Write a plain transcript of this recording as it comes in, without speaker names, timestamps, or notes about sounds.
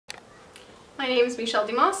My name is Michelle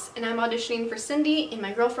Dumas, and I'm auditioning for Cindy in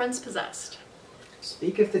My Girlfriend's Possessed.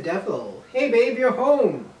 Speak of the devil. Hey babe, you're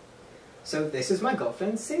home! So this is my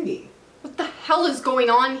girlfriend, Cindy. What the hell is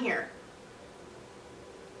going on here?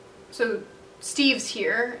 So, Steve's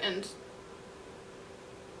here, and...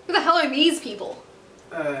 who the hell are these people?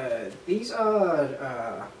 These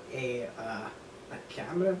are, a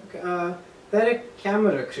camera, they're a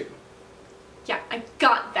camera crew. Yeah, I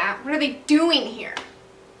got that. What are they doing here?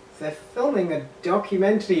 They're filming a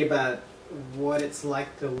documentary about what it's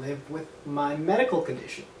like to live with my medical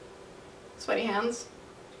condition. Sweaty hands?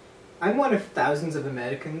 I'm one of thousands of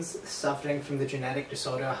Americans suffering from the genetic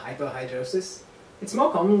disorder hyperhidrosis. It's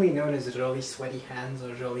more commonly known as really sweaty hands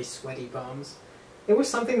or really sweaty palms. It was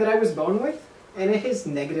something that I was born with, and it has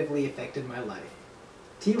negatively affected my life.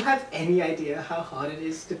 Do you have any idea how hard it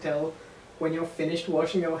is to tell when you're finished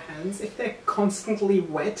washing your hands if they're constantly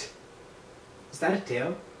wet? Is that a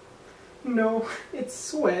tear? No, it's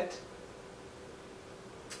sweat.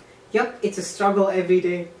 Yup, it's a struggle every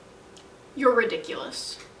day. You're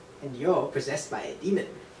ridiculous. And you're possessed by a demon.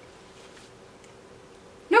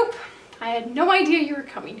 Nope. I had no idea you were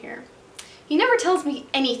coming here. He never tells me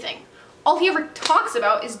anything. All he ever talks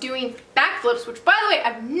about is doing backflips, which, by the way,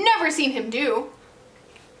 I've never seen him do.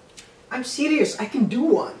 I'm serious, I can do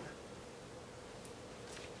one.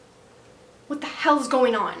 What the hell's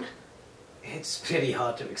going on? It's pretty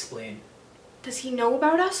hard to explain. Does he know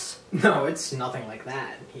about us? No, it's nothing like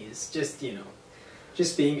that. He's just,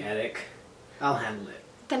 just being Eric. I'll handle it.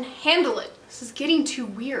 Then handle it. This is getting too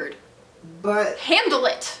weird. But... handle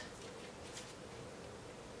it!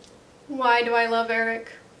 Why do I love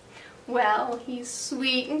Eric? Well, he's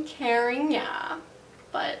sweet and caring, yeah.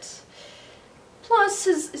 But... plus,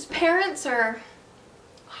 his parents are...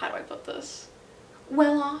 how do I put this?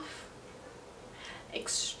 Well off.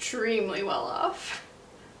 Extremely well off.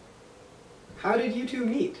 How did you two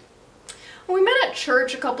meet? Well, we met at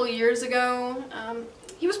church a couple years ago.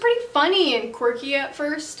 He was pretty funny and quirky at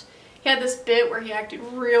first. He had this bit where he acted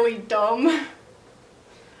really dumb.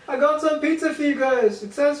 I got some pizza for you guys.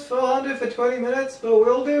 It says 400 for 20 minutes, but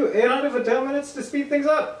we'll do 800 for 10 minutes to speed things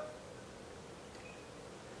up.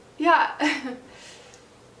 Yeah.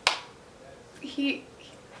 He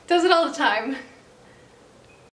does it all the time.